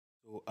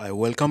I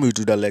welcome you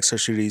to the lecture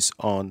series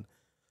on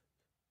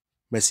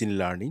machine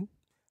learning.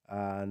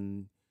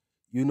 And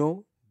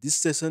this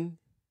session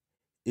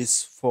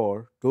is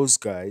for those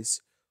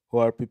guys who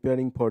are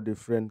preparing for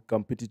different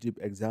competitive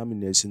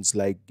examinations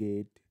like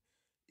GATE,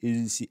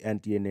 EDC,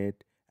 and TNET,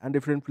 and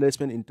different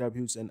placement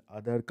interviews and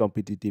other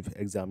competitive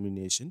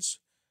examinations.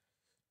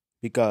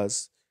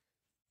 Because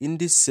in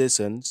these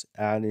sessions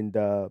and in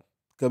the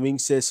coming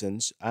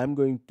sessions, I'm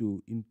going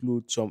to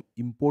include some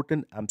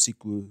important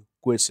MCQ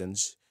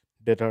questions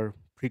that are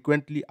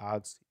frequently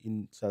asked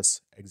in such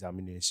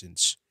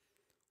examinations.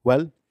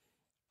 Well,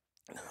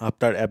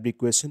 after every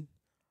question,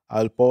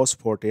 I'll pause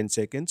for 10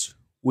 seconds,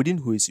 within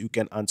which you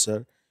can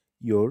answer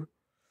your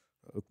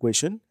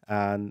question.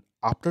 And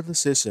after the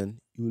session,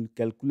 you will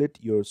calculate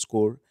your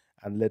score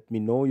and let me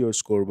know your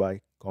score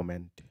by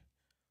comment.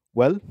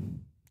 Well,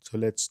 so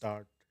let's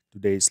start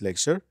today's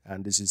lecture.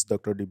 And this is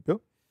Dr.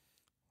 Dibya.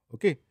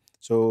 Okay,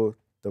 so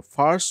the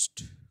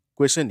first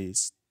question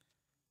is,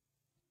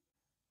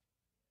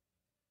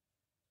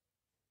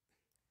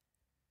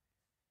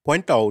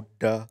 point out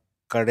the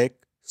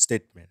correct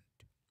statement.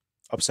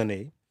 Option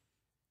A: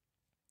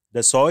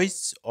 the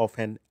choice of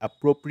an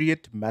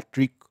appropriate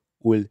metric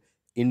will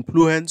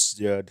influence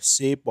the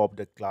shape of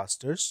the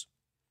clusters.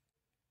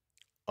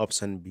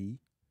 Option B: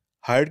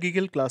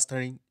 hierarchical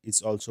clustering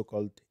is also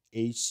called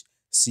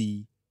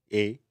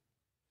HCA.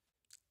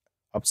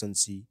 Option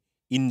C: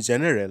 in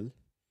general,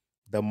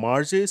 the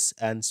merges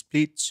and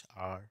splits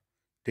are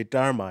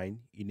determined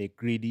in a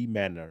greedy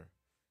manner.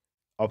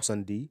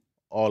 Option D: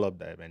 all of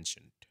the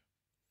mentioned.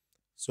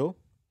 So,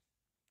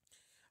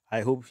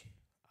 I hope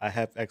I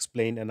have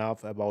explained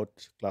enough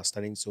about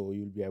clustering so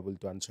you'll be able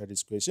to answer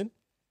this question.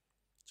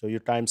 So,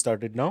 your time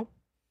started now.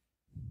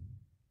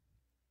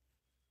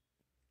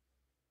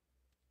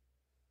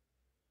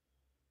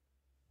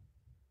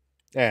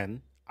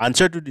 And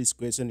answer to this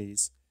question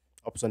is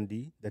option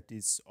D, that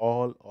is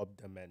all of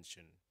the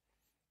mentioned.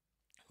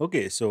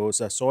 Okay, so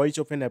the choice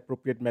of an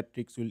appropriate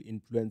matrix will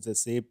influence the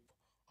shape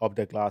of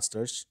the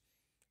clusters,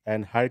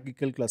 and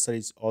hierarchical clustering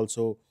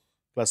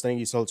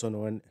is also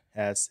known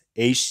as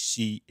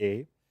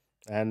HCA,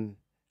 and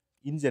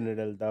in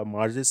general, the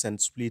merges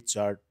and splits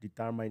are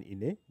determined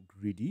in a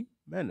greedy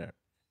manner.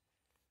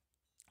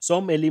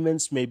 Some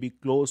elements may be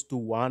close to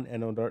one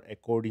another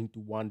according to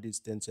one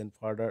distance and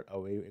further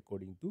away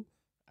according to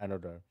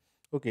another.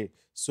 Okay,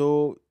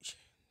 so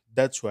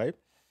that's why.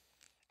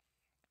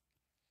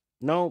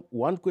 Now,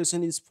 one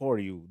question is for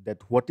you,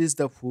 that what is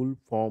the full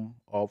form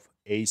of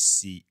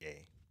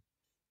HCA?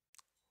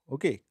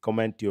 Okay,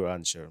 comment your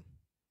answer.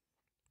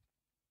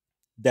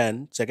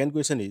 Then, second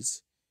question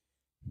is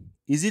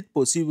it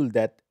possible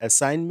that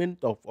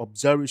assignment of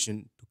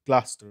observation to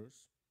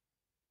clusters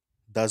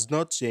does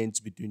not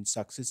change between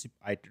successive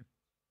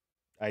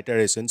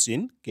iterations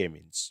in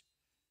Kmeans?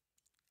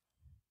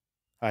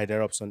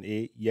 Either option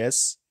A,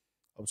 yes,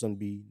 option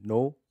B,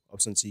 no,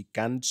 option C,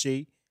 can't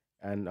say,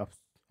 and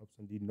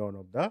option D, none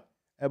of the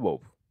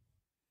above.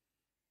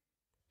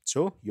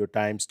 So, your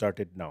time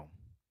started now.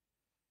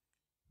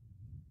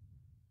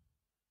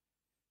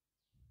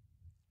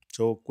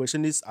 So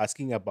question is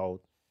asking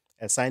about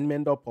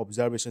assignment of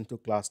observation to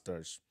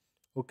clusters.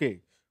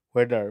 Okay,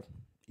 whether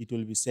it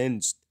will be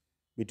changed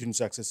between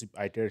successive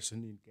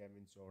iteration in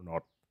Kmeans or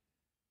not.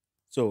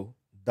 So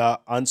the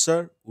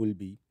answer will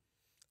be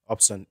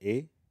option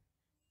A,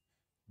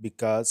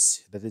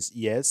 because that is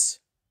yes,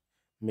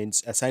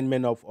 means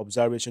assignment of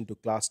observation to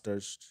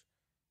clusters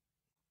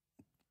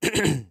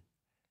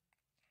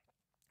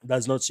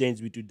does not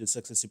change between the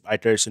successive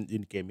iterations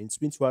in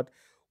K-means. Means what?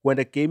 When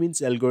the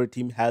K-means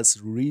algorithm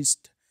has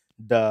reached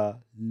the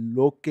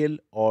local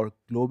or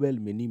global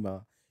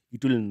minima,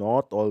 it will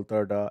not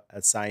alter the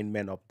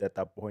assignment of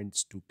data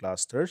points to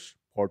clusters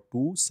for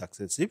two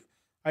successive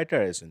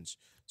iterations.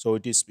 So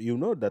it is,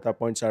 data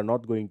points are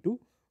not going to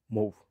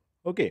move.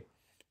 Okay,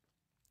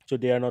 so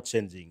they are not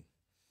changing.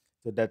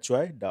 So that's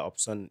why the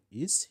option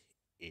is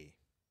A.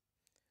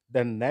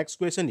 The next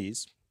question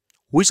is,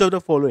 which of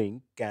the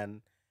following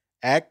can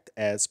act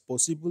as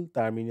possible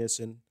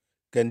termination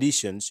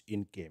conditions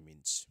in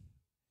K-means?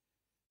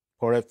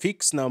 For a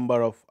fixed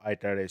number of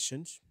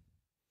iterations,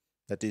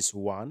 that is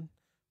one.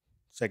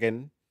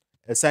 Second,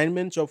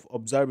 assignments of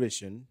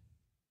observation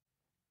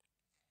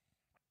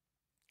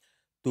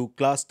to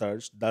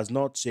clusters does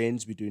not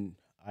change between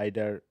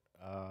either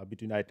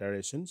between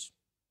iterations,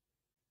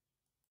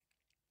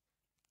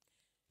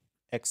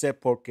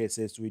 except for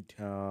cases with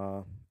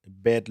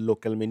bad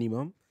local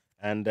minimum.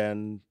 And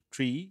then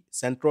three,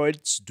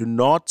 centroids do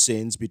not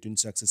change between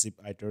successive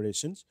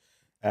iterations.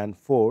 And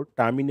four,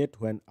 terminate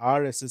when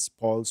RSS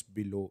falls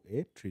below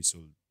a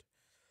threshold.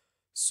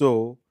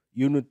 So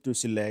you need to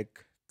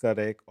select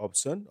correct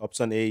option.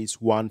 Option A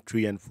is 1,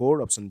 3, and 4.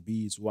 Option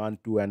B is 1,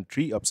 2, and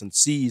 3. Option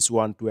C is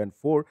 1, 2, and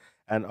 4.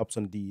 And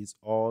option D is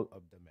all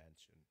of the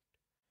mentioned.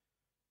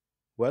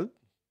 Well,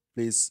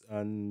 please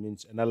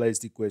means analyze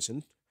the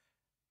question.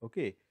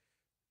 Okay,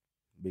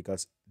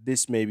 because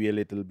this may be a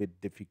little bit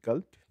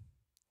difficult.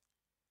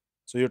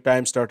 So your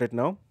time started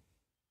now.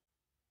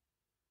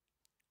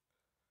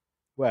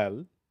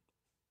 Well,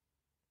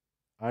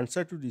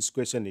 answer to this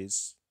question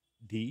is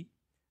D,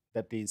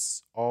 that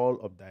is all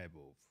of the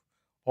above.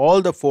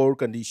 All the four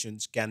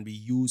conditions can be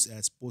used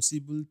as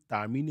possible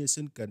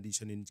termination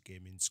condition in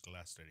K-means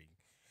clustering.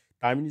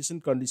 Termination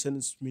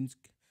conditions means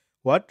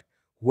what?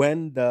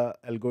 When the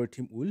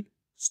algorithm will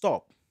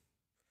stop.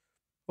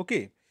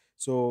 Okay,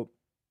 so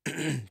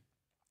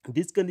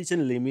this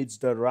condition limits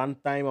the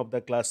runtime of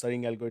the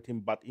clustering algorithm,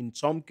 but in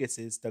some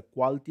cases, the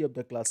quality of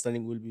the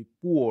clustering will be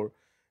poor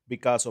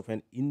because of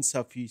an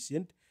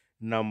insufficient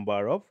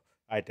number of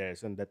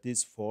iterations. That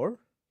is for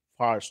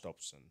first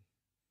option.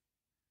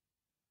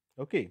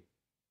 Okay.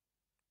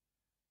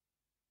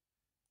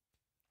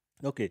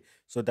 Okay.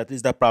 So that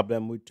is the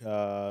problem with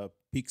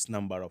fixed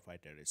number of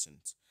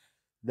iterations.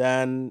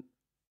 Then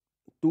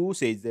 2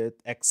 says that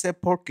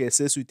except for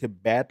cases with a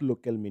bad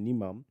local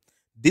minimum,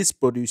 this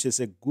produces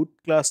a good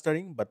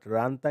clustering, but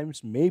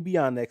runtimes may be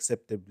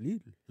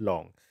unacceptably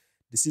long.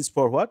 This is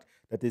for what?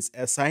 That is,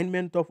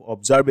 assignment of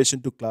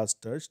observation to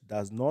clusters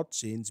does not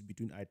change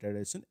between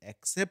iteration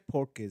except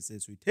for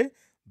cases with a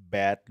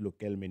bad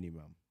local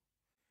minimum.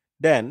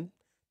 Then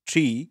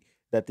 3,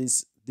 that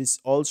is, this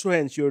also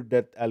ensures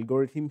that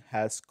algorithm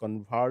has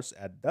converged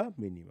at the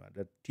minima.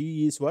 The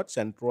T is what?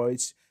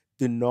 Centroids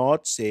do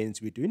not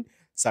change between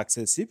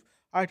successive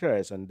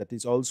iteration. That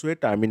is also a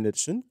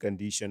termination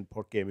condition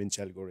for Kmeans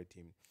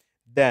algorithm.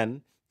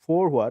 Then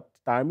 4, what?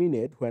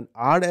 Terminate when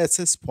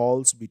RSS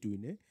falls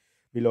between a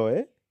below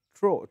a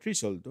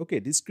threshold. Okay,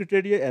 this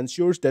criteria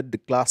ensures that the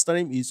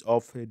clustering is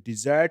of a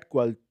desired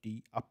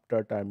quality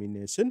after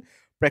termination.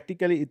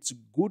 Practically, it's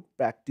good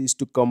practice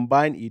to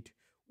combine it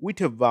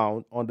with a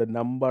bound on the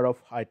number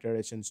of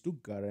iterations to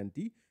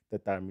guarantee the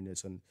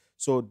termination.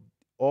 So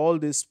all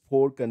these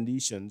four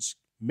conditions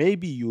may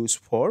be used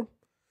for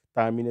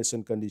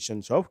termination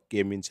conditions of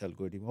K-means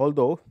algorithm.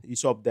 Although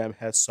each of them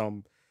has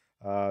some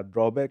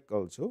drawback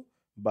also,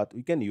 but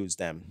we can use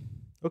them.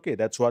 Okay,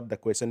 that's what the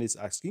question is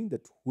asking,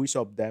 that which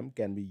of them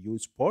can be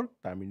used for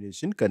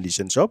termination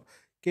conditions of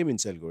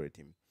K-means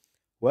algorithm.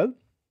 Well,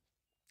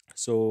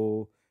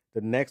 so the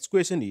next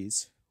question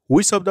is,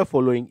 which of the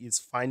following is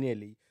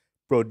finally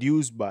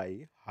produced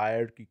by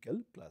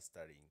hierarchical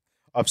clustering?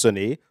 Option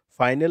A,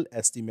 final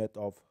estimate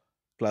of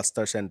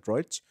cluster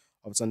centroids.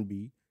 Option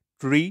B,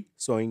 tree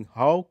showing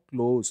how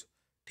close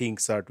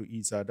things are to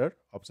each other.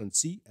 Option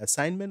C,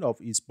 assignment of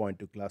each point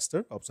to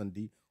cluster. Option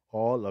D,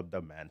 all of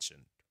the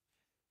mentioned.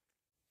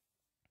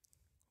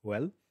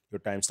 Well, your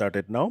time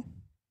started now.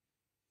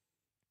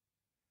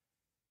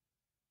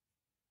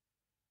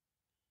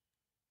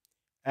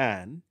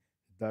 And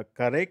the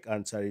correct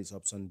answer is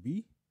option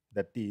B,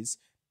 that is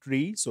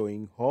tree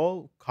showing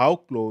how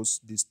close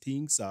these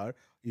things are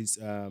is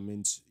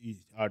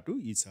are to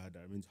each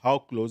other, means how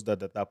close the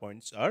data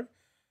points are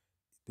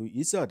to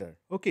each other.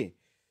 Okay,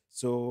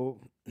 so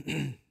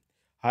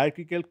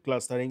hierarchical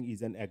clustering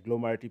is an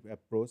agglomerative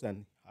approach,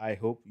 and I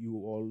hope you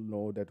all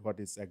know that what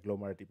is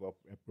agglomerative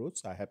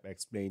approach. I have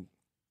explained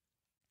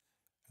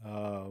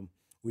um,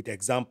 with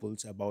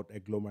examples about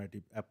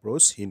agglomerative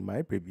approach in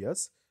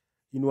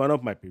one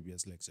of my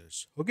previous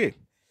lectures. Okay,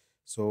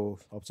 so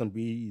option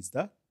B is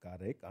the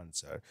correct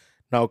answer.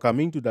 Now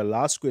coming to the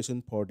last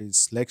question for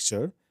this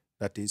lecture,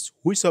 that is,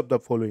 which of the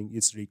following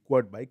is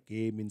required by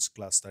K-means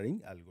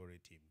clustering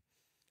algorithm?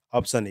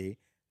 Option A,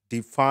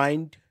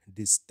 defined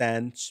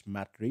distance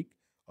metric.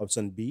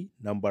 Option B,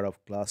 number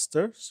of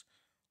clusters.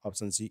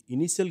 Option C,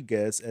 initial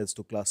guess as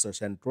to cluster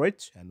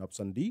centroids. And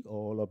option D,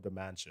 all of the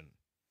mentioned.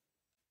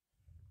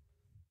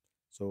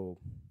 So,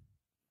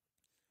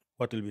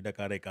 what will be the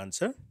correct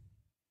answer?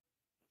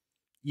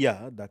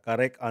 Yeah, the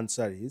correct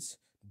answer is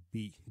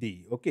B,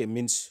 D. Okay,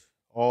 means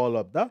all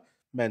of the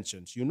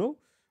mentions.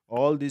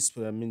 All this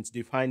means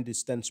defined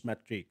distance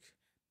metric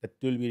that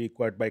will be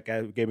required by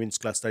K-means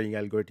clustering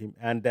algorithm,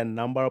 and then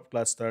number of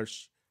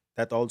clusters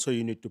that also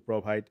you need to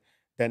provide.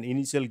 Then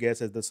initial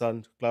guess as the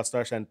sun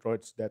cluster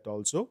centroids that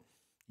also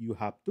you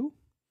have to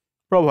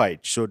provide.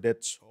 So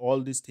that's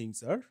all these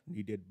things are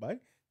needed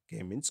by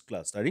K-means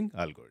clustering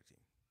algorithm.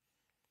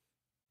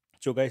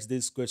 So, guys,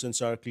 these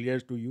questions are clear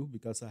to you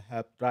because I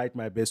have tried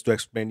my best to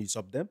explain each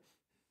of them.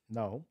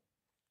 Now,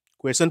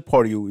 question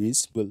for you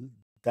is, will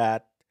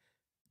that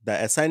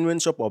the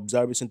assignments of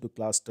observation to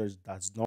clusters does not